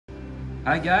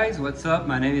Hi guys, what's up?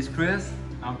 My name is Chris.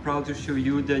 I'm proud to show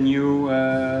you the new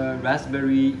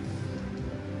Raspberry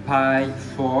Pi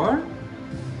 4,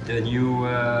 the new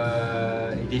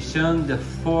edition, the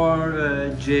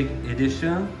 4 gig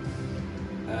edition.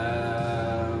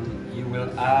 You will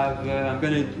have, I'm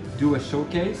gonna do a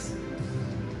showcase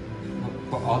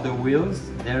for all the wheels.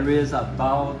 There's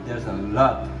a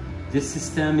lot. This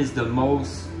system is the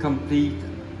most complete.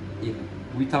 If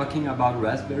we're talking about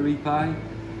Raspberry Pi,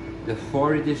 the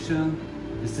 4 edition,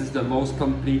 this is the most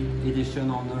complete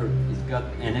edition on earth. It's got,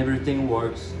 and everything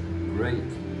works great.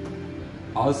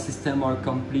 All systems are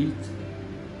complete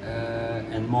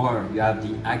and more. You have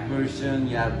the hack version,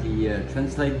 you have the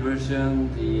translate version,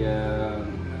 a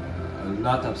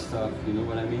lot of stuff, you know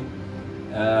what I mean?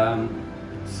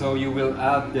 So you will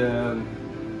have the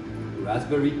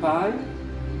Raspberry Pi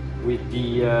with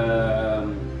the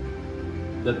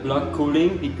block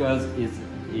cooling because it's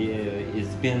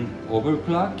been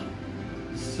overclocked.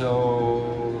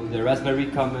 So the Raspberry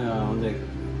comes on the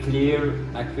clear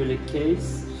acrylic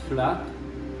case, flat,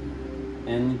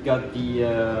 and you got the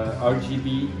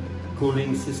RGB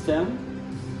cooling system.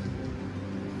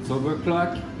 It's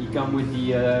overclocked. It comes with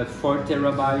the 4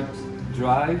 terabyte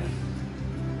drive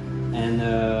and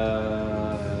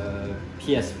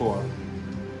PS4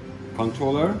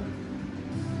 controller.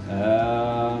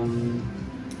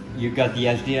 You got the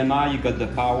HDMI, you got the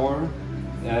power.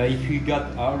 If you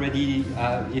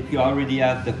already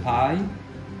have the Pi,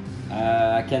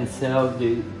 I can sell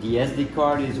the SD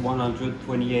card is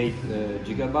 128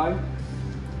 gigabyte,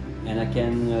 and I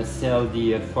can sell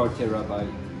the 4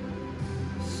 terabyte.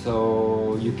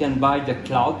 So you can buy the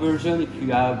cloud version if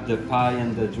you have the Pi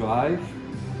and the drive.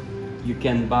 You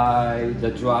can buy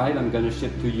the drive. I'm gonna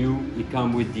ship to you. It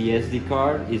comes with the SD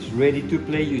card. It's ready to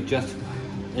play. You just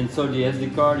install the SD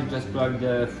card. You just plug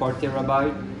the 4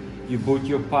 terabyte. You boot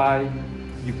your Pi.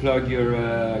 You plug your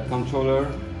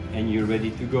controller, and you're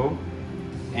ready to go.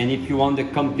 And if you want the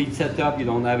complete setup, you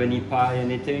don't have any Pi,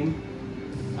 anything,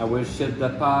 I will ship the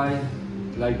Pi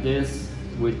like this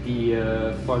with the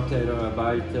 4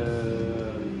 terabyte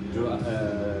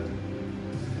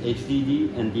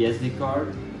HDD and the SD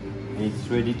card. And it's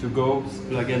ready to go, it's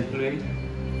plug and play.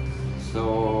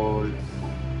 So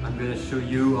I'm gonna show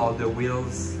you all the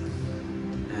wheels,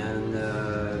 and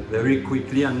very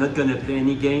quickly, I'm not gonna play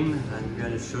any game. I'm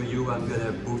gonna show you, I'm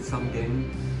gonna boot some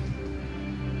game.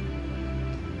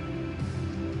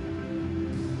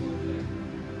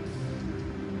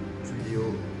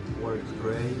 Video works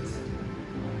great.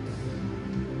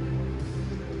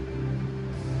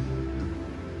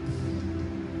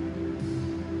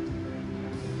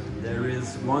 There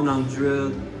is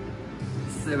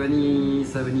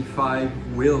 175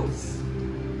 wheels.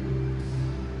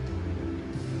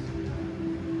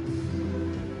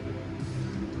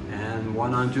 And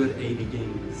 180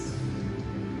 games.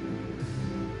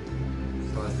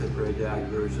 So I separate the hack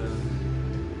version.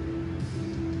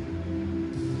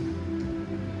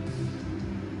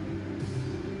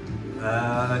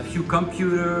 A few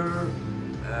computer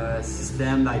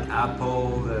system like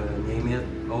Apple, name it,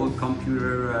 old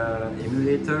computer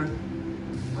emulator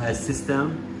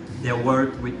system, they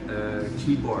work with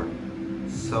keyboard.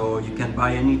 So you can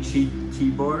buy any cheap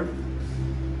keyboard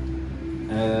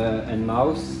and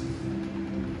mouse.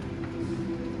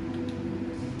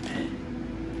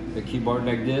 A keyboard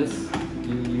like this,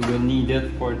 you will need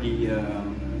it for the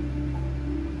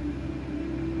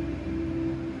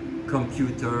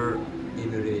computer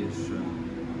emulation.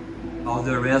 All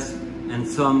the rest, and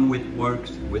some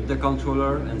works with the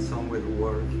controller, and some will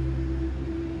work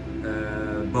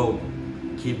both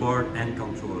keyboard and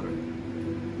controller,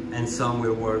 and some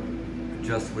will work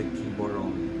just with keyboard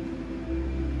only.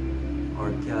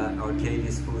 Arcade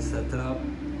is full setup.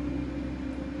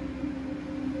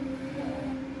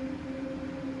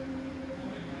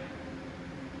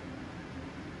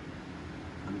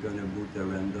 I'm gonna boot the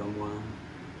random one.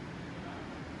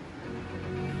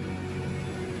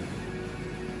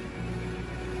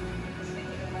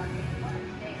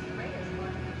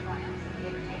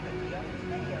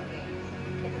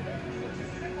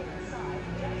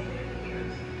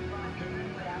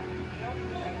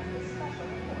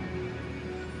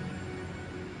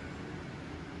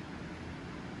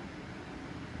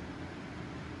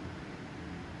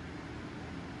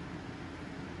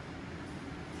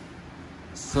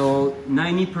 So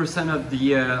 90% of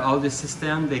the all the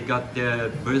system, they got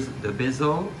the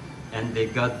bezel, and they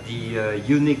got the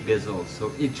unique bezel.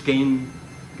 So each game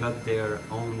got their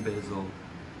own bezel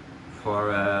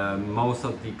for most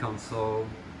of the console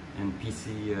and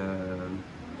PC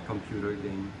computer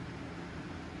game.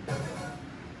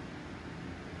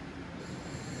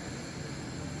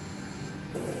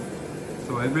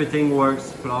 everything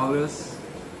works flawless.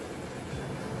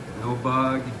 No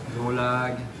bug, no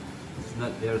lag.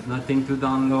 There's nothing to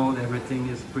download, everything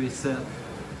is preset.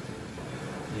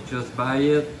 You just buy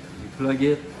it, you plug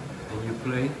it, and you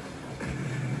play.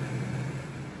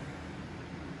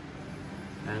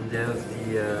 And there's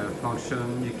the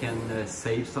function, you can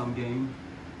save some game.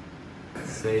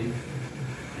 Save,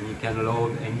 and you can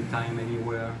load anytime,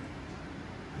 anywhere.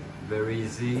 Very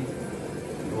easy.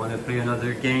 You want to play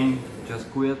another game, just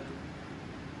quit.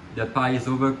 The Pi is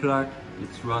overclocked.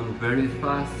 It's run very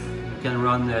fast. You can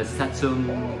run Saturn,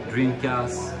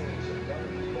 Dreamcast,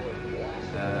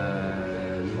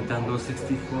 Nintendo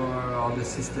 64, all the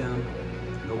system,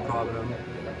 no problem.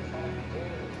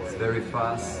 It's very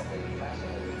fast.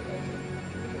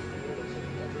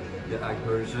 The hack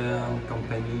version,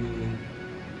 company,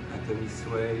 Atomic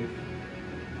Sway.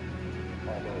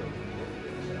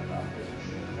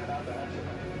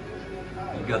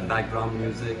 You got background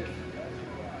music.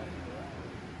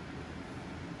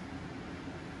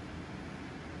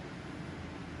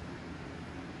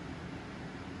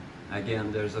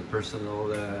 Again, there's a personal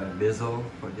bezel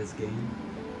for this game.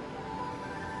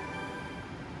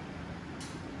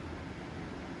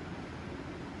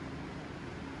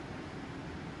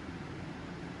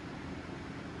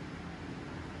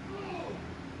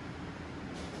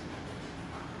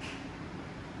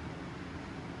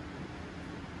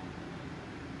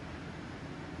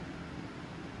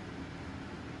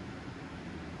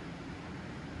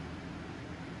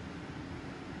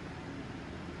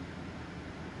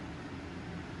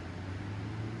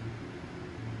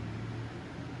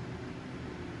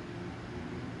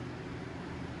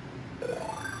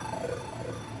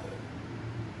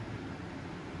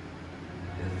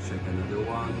 Let's check another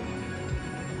one.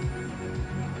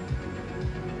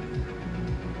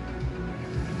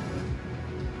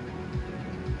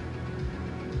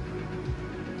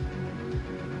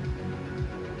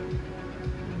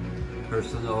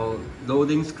 Personal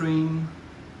loading screen.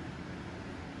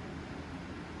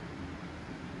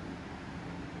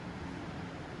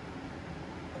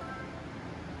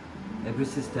 Every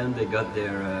system they got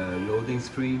their loading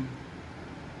screen,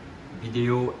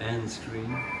 video and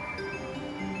screen.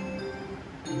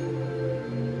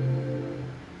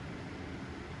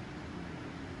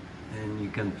 And you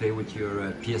can play with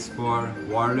your PS4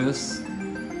 wireless,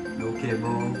 no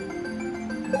cable.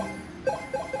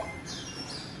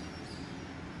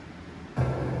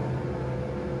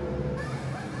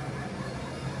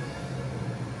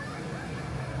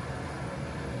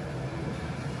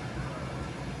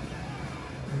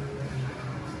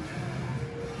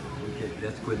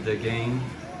 Let's quit the game.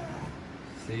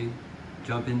 See?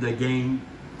 Jump in the game,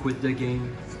 quit the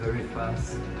game. It's very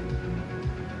fast.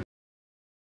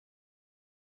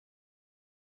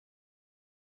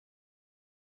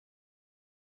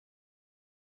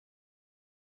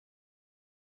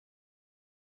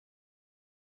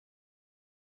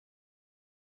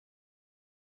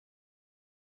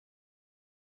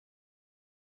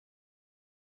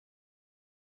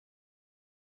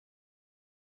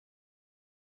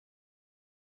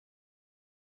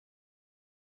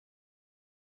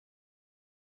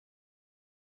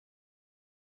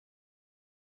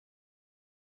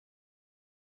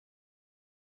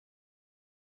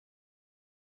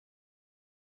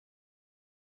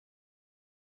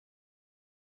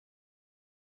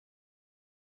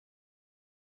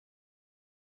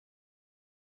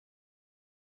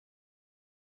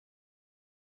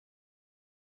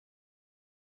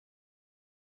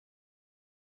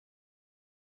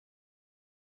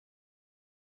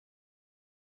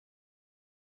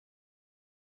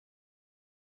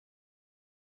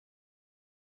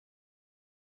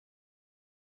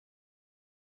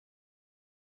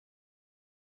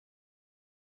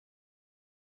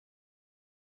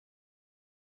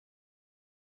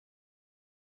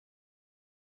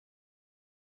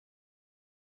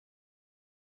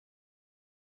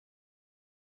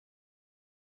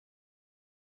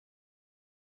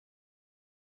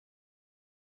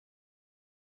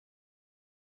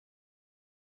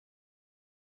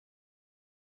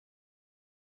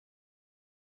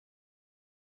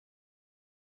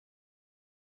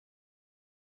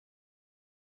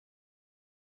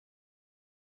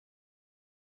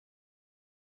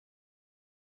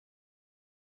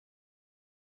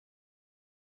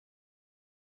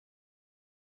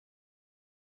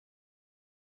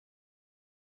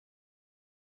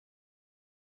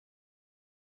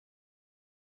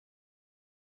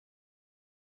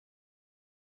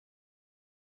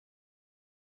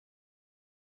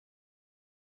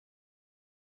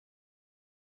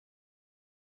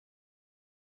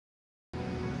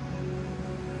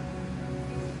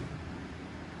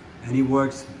 and it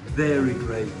works very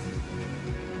great.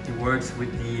 It works with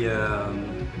the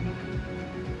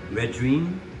Red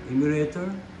Dream emulator,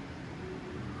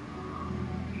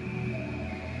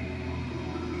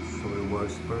 so it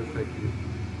works perfectly.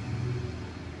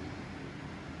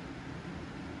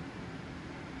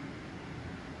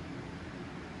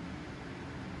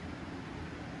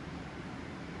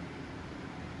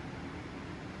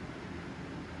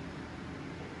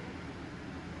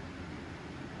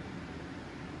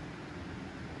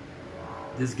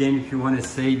 This game, if you want to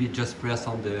save, you just press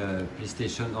on the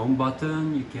PlayStation Home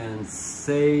button. You can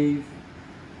save.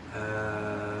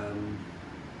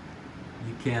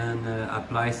 You can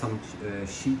apply some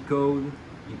cheat code.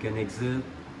 You can exit,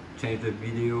 change the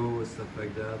video, stuff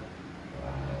like that.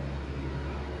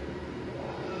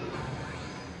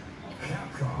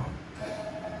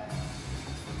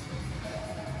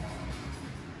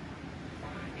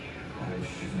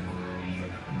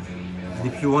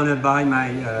 If you want to buy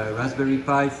my Raspberry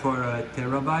Pi for a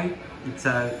terabyte,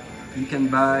 you can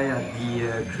buy at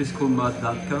the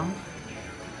Kriscoolmod.com.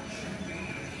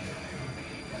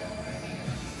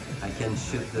 I can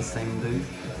ship the same day.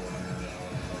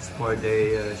 It's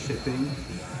 4-day shipping,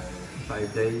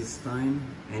 5 days time,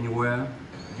 anywhere,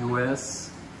 US,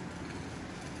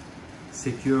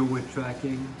 secure with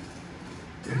tracking.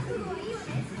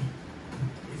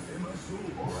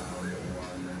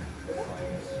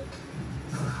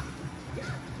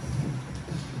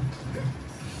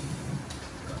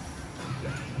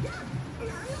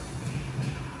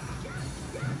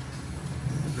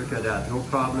 Look at that, no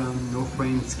problem, no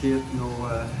frame skip, no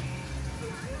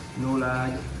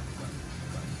lag,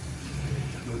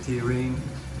 no tearing,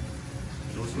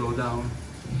 no slowdown.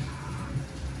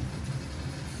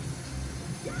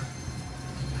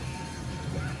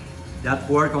 That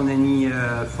work on any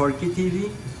 4K TV,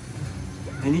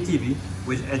 any TV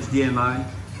with HDMI,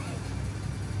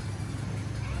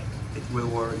 it will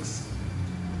work.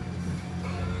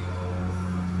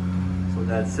 So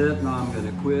that's it, now I'm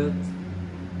gonna quit.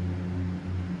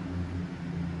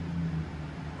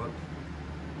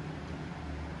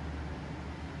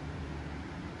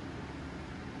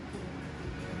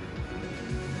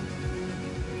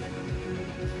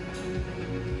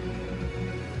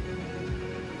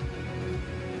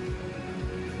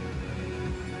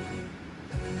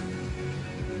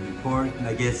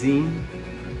 Magazine,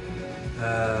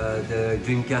 the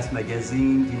Dreamcast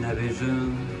magazine,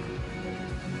 Dynavision,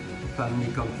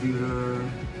 family computer,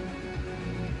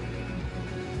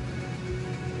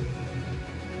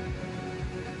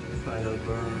 final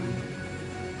burn.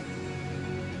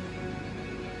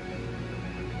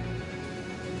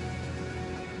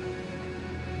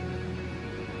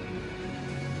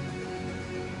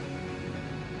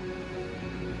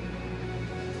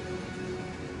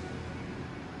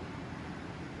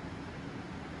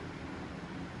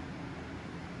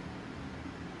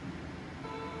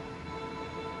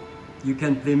 You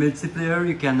can play multiplayer,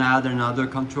 you can add another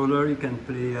controller, you can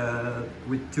play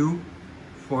with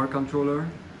 4 controller.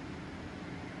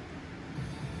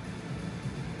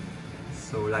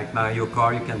 So like Mario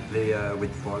Kart, you can play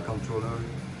with 4 controller.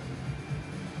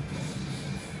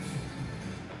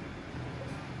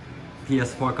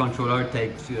 PS4 controller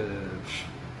takes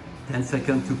 10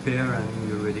 seconds to pair and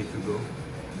you're ready to go.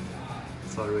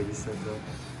 It's already set up.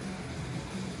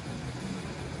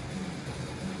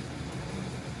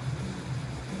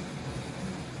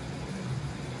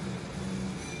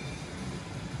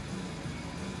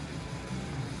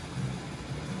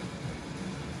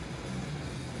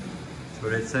 So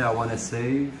let's say I want to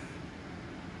save.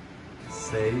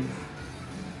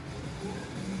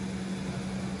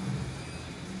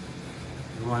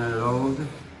 You want to load.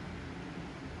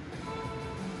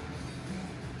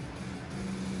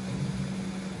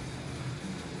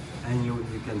 And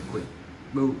you can quit.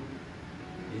 Boom.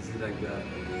 Easy like that.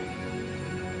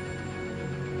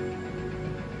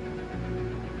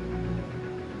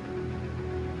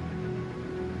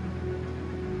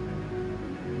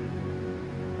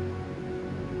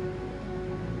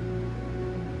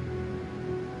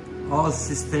 All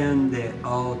systems, they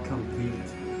all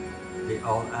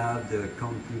have the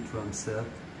complete ROM set,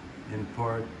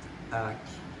 import, hack.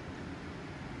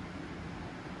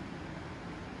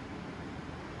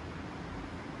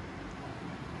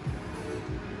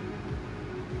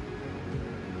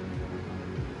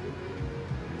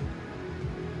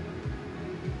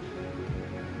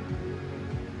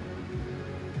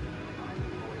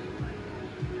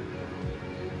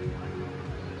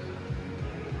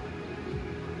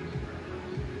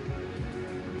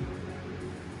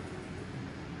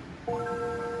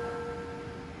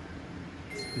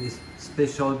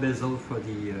 Special bezel for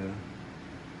the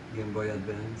Game Boy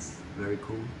Advance, very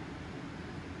cool.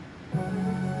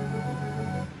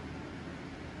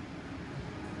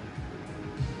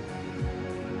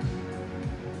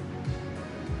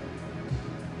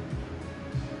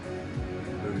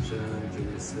 Version,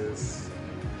 Genesis.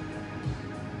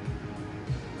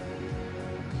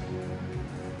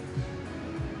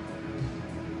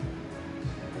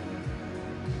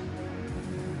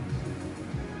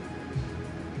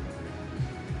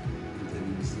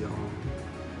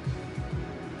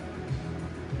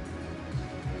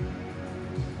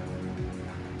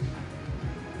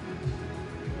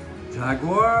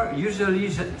 Jaguar, usually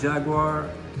Jaguar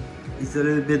is a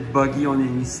little bit buggy on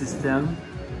any system,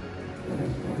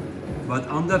 but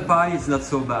on the Pi it's not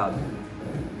so bad.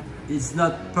 It's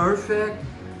not perfect,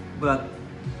 but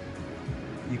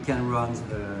you can run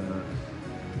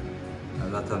a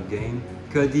lot of games.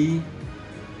 Kodi,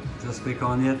 just click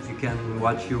on it, you can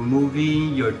watch your movie,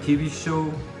 your TV show.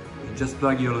 You just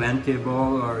plug your LAN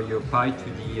cable or your Pi to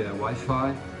the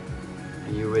Wi-Fi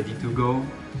and you're ready to go.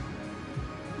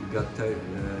 Got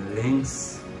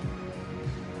links,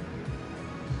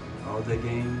 all the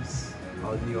games,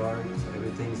 all the art,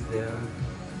 everything's there.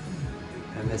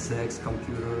 MSX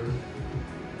computer.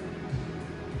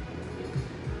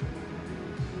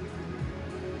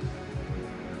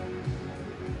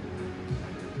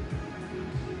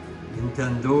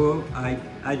 Nintendo,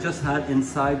 I just had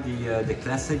inside the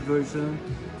classic version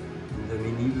and the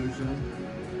mini version.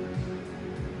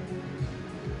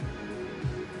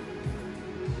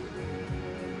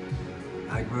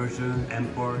 Version,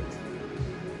 import,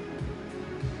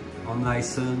 on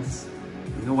license.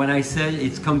 You know, when I say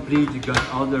it's complete, you got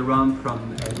all the ROM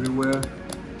from everywhere.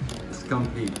 It's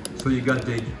complete. So you got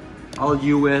the all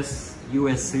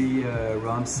USA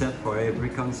ROM set for every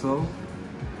console.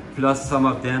 Plus some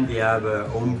of them they have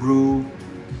homebrew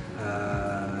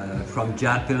from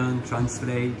Japan,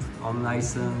 translate, on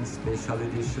license, special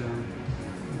edition.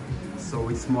 So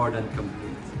it's more than complete.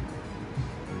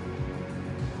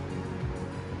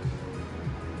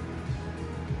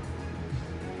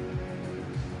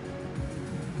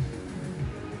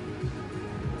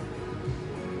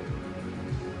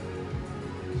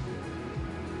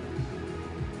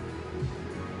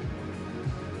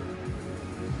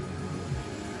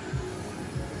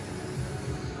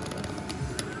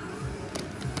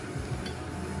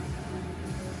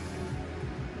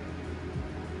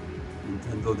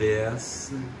 Nintendo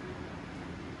DS,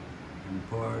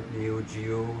 import, Neo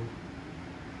Geo.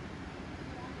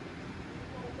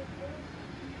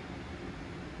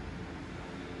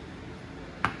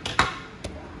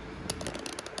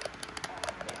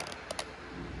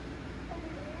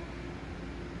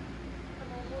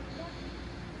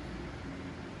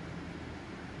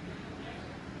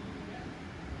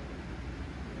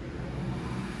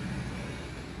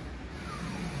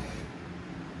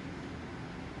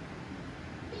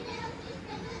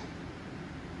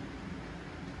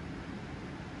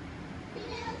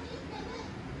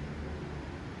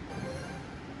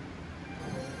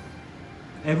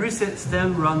 Every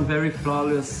system runs very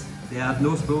flawless. They have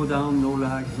no slowdown, no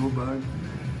lag, no bug.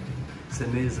 It's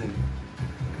amazing.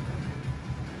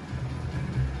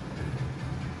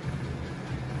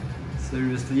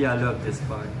 Seriously, I love this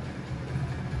Pi.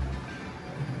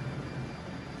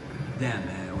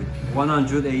 Damn, with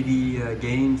 180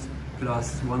 games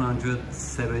plus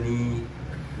 170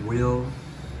 wheel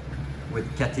with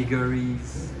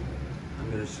categories.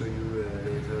 I'm gonna show you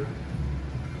later.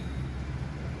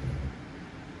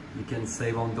 You can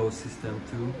save on those systems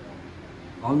too.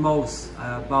 Almost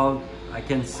about, I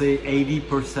can say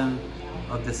 80%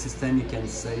 of the system you can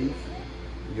save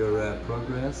your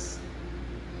progress.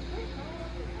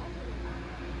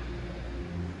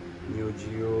 Neo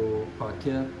Geo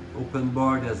Pocket, open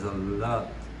board, there's a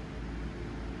lot.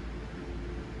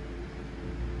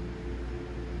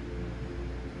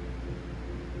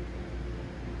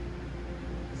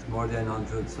 It's more than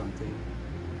 100 something.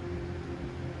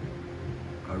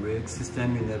 A rig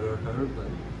system you never heard, but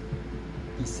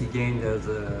PC game there's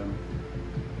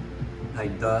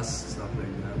like dust, stuff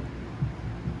like that.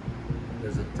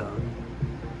 There's a ton.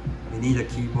 You need a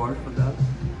keyboard for that.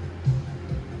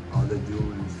 All the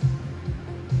duals.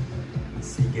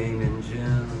 PC game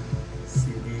engine,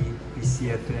 CD,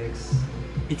 PCFX.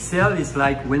 Excel is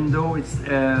like Windows.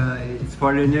 It's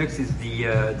for Linux. It's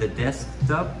the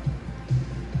desktop.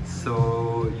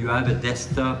 So you have a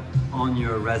desktop on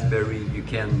your Raspberry. You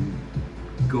can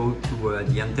go to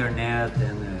the internet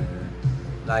and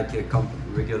like a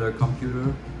regular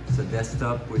computer. It's a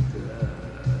desktop with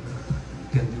you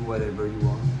can do whatever you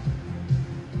want.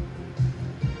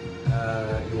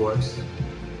 It works.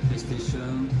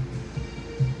 PlayStation.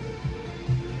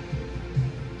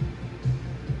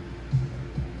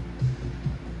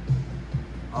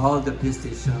 all the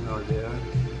PlayStation are there.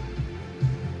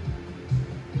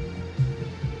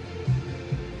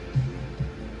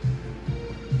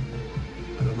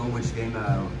 I don't know which game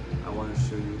I want to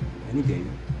show you. Any game,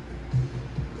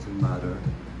 doesn't matter.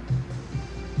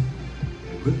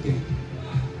 A good game.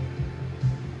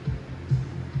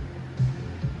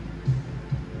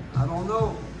 I don't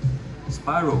know.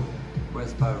 Spyro.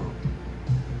 Where's Spyro?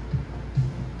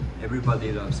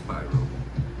 Everybody loves Spyro.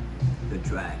 The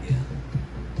dragon.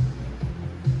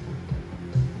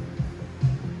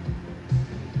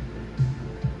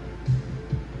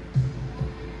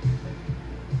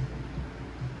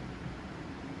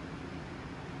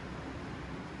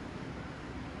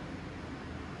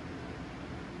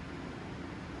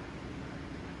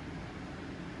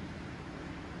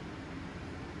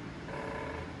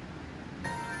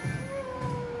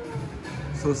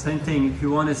 So same thing, if you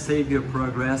want to save your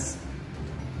progress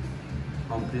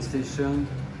on PlayStation,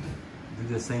 do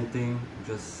the same thing,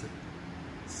 just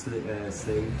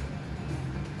save.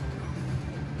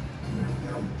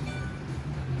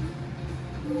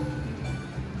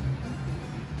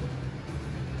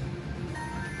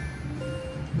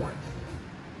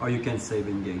 Or you can save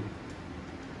in game.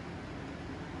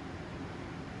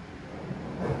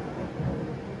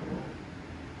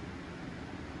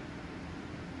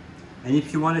 And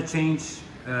if you want to change,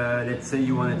 let's say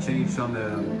you want to change some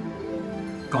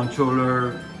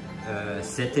controller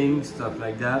settings, stuff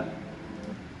like that,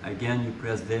 again you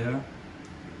press there,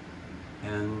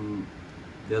 and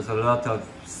there's a lot of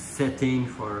setting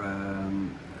for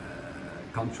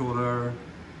controller,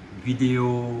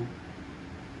 video.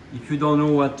 If you don't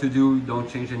know what to do, don't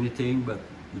change anything, but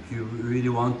if you really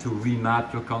want to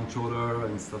remap your controller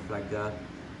and stuff like that,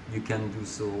 you can do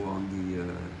so on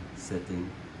the setting.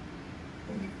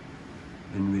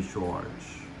 And recharge.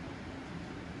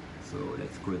 So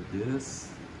let's quit this.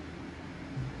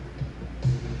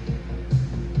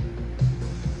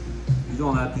 You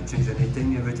don't have to change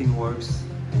anything, everything works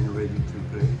and ready to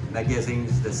play. Magazine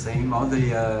is the same, all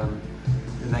the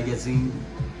magazine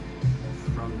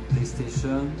from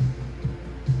PlayStation,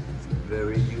 it's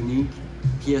very unique.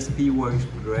 PSP works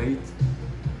great.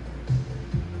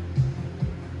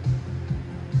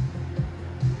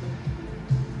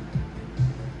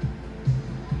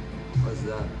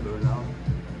 Burnout.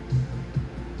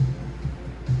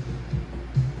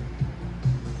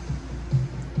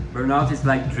 Burnout is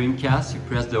like Dreamcast. You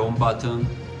press the home button,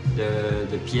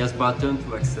 the PS button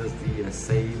to access the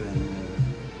save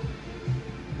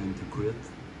and to quit.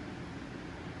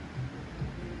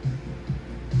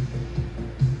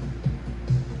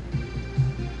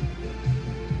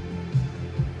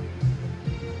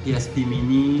 PSP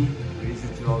Mini,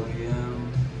 residual VM.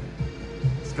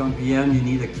 Discount VM, you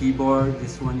need a keyboard.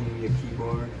 This one, you need a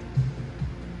keyboard.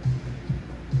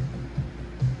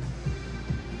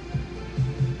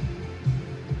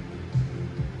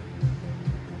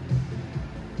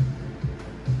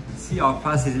 See how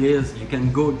fast it is. You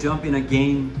can go jump in a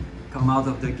game, come out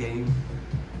of the game,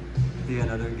 play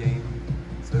another game.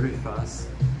 It's very fast.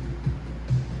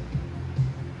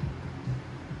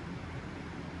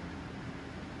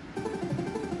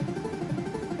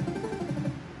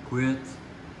 Quit.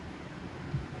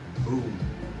 Boom.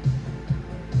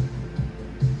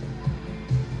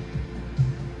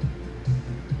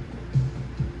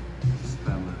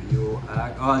 Super Mario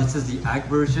Hack. Oh, this is the hack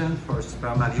version for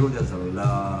Super Mario. There's a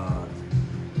lot.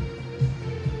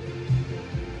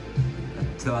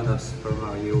 A ton of Super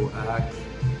Mario Hack.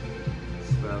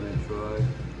 Super Metroid.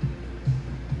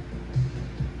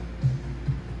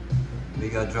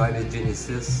 Mega Drive and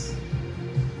Genesis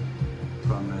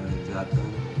from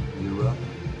Japan, Europe.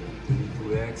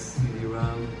 32X,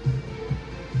 CD-ROM,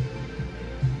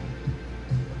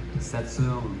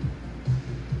 Saturn,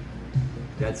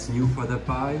 that's new for the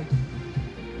Pi.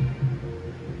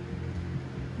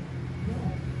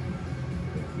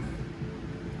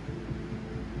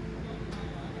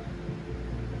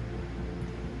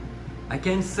 I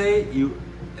can say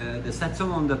the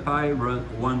Saturn on the Pi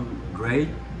run great.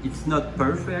 It's not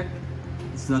perfect,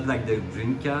 it's not like the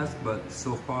Dreamcast, but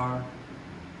so far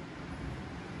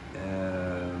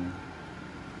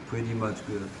pretty much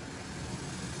good.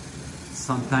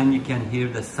 Sometimes you can hear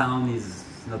the sound is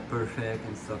not perfect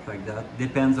and stuff like that.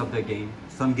 Depends of the game.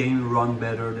 Some games run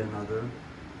better than others.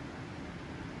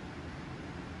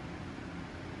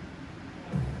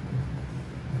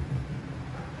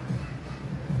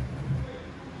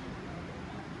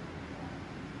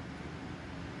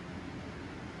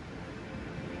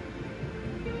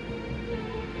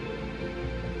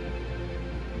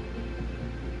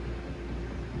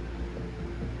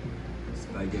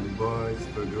 Game Boy,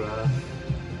 Super Graph,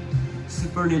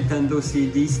 Super Nintendo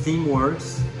CD, Steam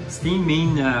works. Steam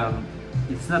mean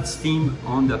it's not Steam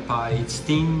on the Pi, it's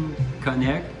Steam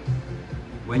Connect.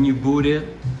 When you boot it,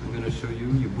 I'm gonna show you,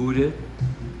 you boot it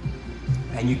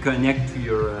and you connect to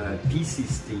your PC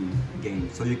Steam game.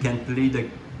 So you can play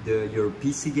your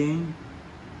PC game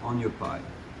on your Pi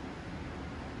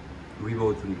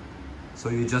remotely. So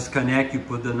you just connect, you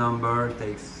put the number, it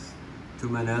takes 2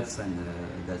 minutes and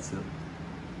that's it.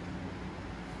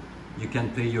 You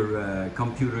can play your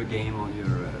computer game on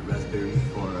your Raspberry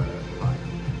for Pi.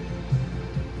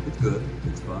 It's good,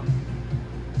 it's fun.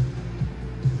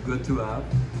 It's good to have.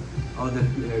 Oh,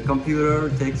 the computer,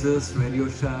 Texas, Radio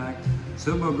Shack,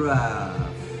 Turbograph.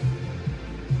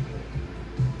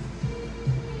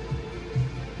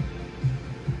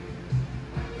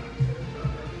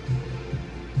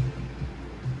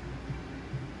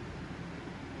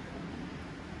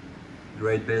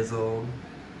 Great bezel.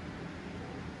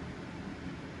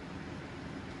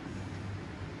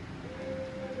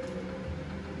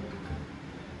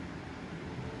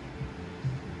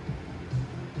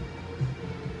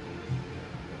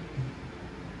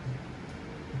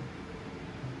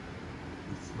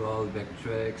 Well,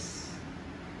 Vectrex,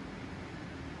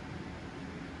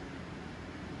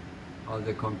 all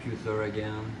the computer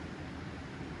again,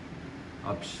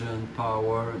 option,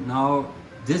 power. Now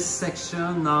this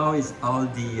section now is all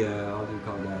the how do you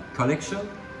call that, collection.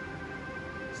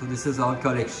 So this is all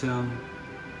collection.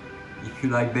 If you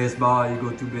like baseball, you go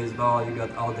to baseball, you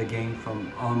got all the game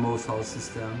from almost all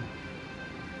system.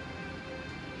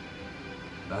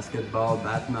 Basketball,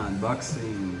 Batman,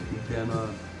 boxing, beat them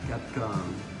up,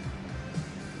 Capcom.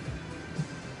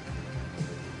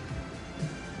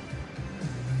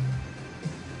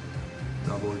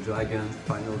 Double Dragon,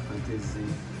 Final Fantasy.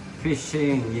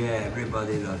 Fishing, yeah,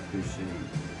 everybody loves fishing.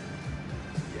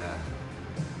 Yeah.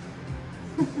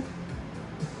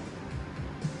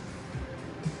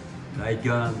 Light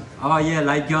gun. Oh yeah,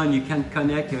 light gun. You can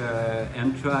connect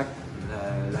M-Track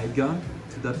light gun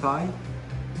to the Pi.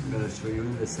 I'm gonna show you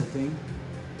the setting.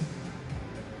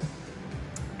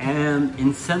 And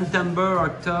in September,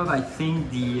 October, I think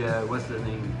the what's the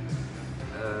name?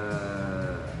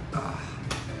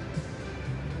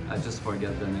 I just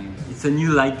forget the name. It's a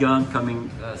new light gun coming,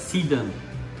 Seedon.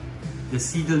 The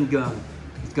Seedon gun.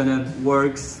 It's gonna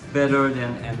work better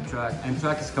than M-Track.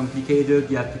 M-Track is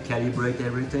complicated, you have to calibrate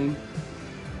everything.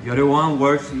 The other one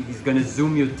works, it's gonna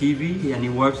zoom your TV and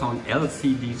it works on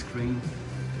LCD screen.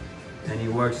 And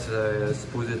it works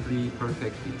supposedly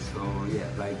perfectly. So yeah,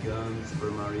 light gun,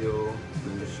 Super Mario,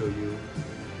 I'm gonna show you.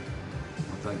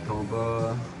 Mortal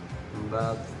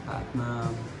Kombat,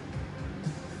 Batman.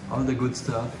 All the good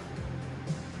stuff.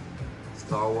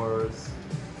 Star Wars.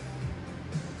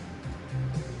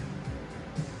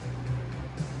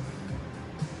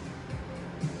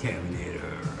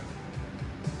 Terminator.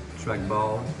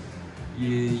 Trackball.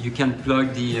 You can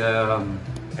plug the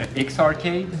X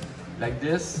Arcade like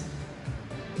this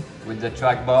with the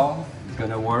trackball. It's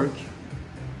gonna work.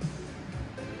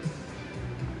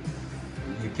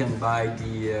 You can buy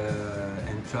the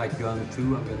M-Track gun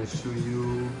too. I'm gonna show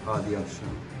you the option.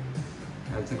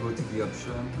 I have to go to the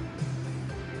option.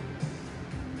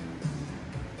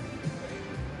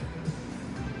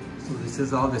 So this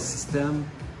is all the system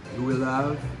you will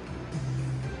have.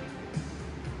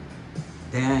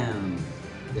 Damn,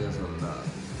 there's a lot.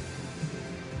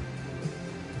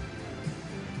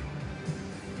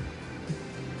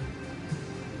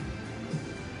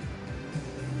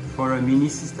 For a mini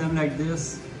system like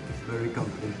this, it's very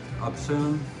complete.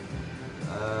 Option,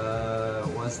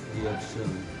 what's the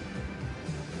option?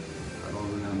 I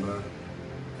don't remember.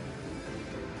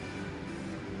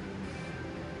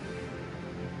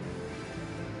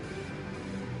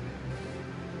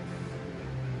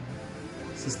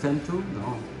 System 2?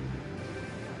 No.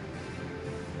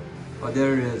 Oh,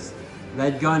 there it is.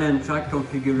 Light gun and track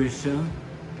configuration.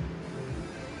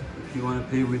 If you want to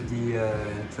play with the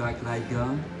track light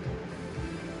gun.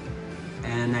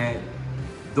 And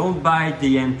don't buy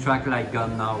the M-Track light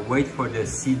gun now. Wait for the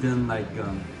Seedon light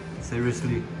gun.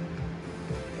 Seriously.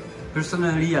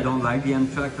 Personally, I don't like the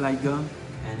M-Track light gun,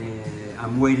 and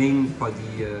I'm waiting for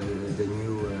the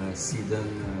new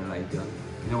Seedon light gun.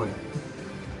 Anyway,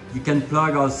 you can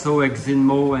plug also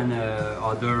Exinmo and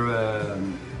other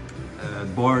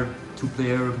board,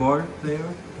 two-player board player.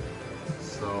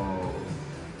 So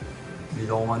you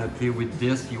don't want to play with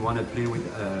this. You want to play with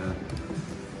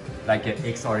like an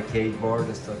X Arcade board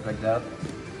and stuff like that.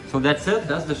 So that's it.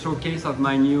 That's the showcase of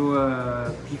my new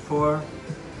P4.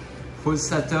 Full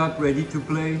setup, ready to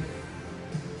play.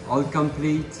 All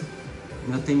complete.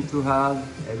 Nothing to have.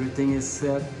 Everything is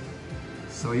set.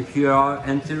 So if you are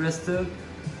interested,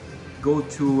 go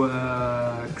to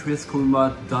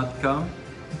Kriscoolmod.com,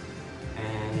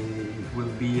 and it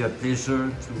will be a pleasure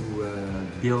to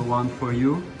build one for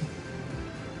you,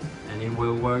 and it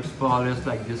will work flawless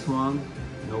like this one,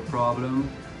 no problem.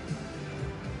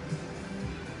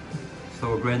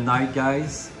 So great night,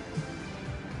 guys.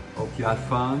 Hope you had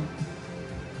fun,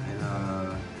 and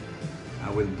I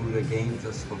will boot a game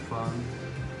just for fun.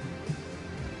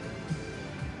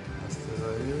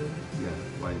 Yeah,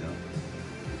 why not?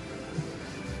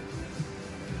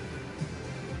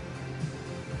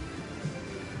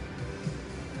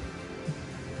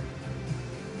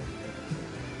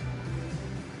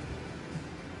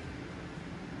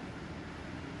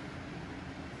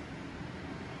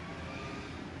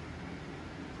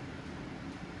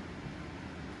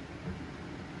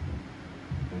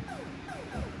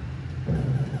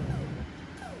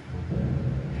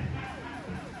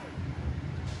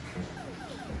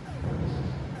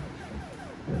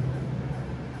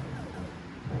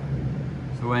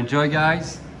 So enjoy,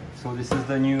 guys. So this is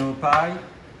the new Pi.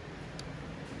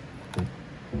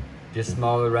 This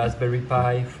small Raspberry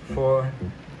Pi 4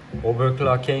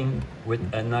 overclocking with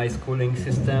a nice cooling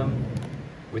system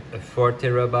with a 4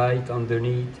 terabyte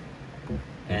underneath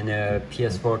and a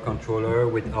PS4 controller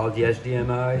with all the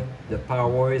HDMI. The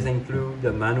power is included,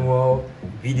 the manual,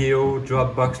 video,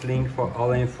 Dropbox link for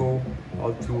all info,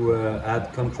 how to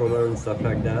add controller and stuff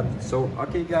like that. So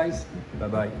okay, guys, bye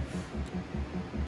bye.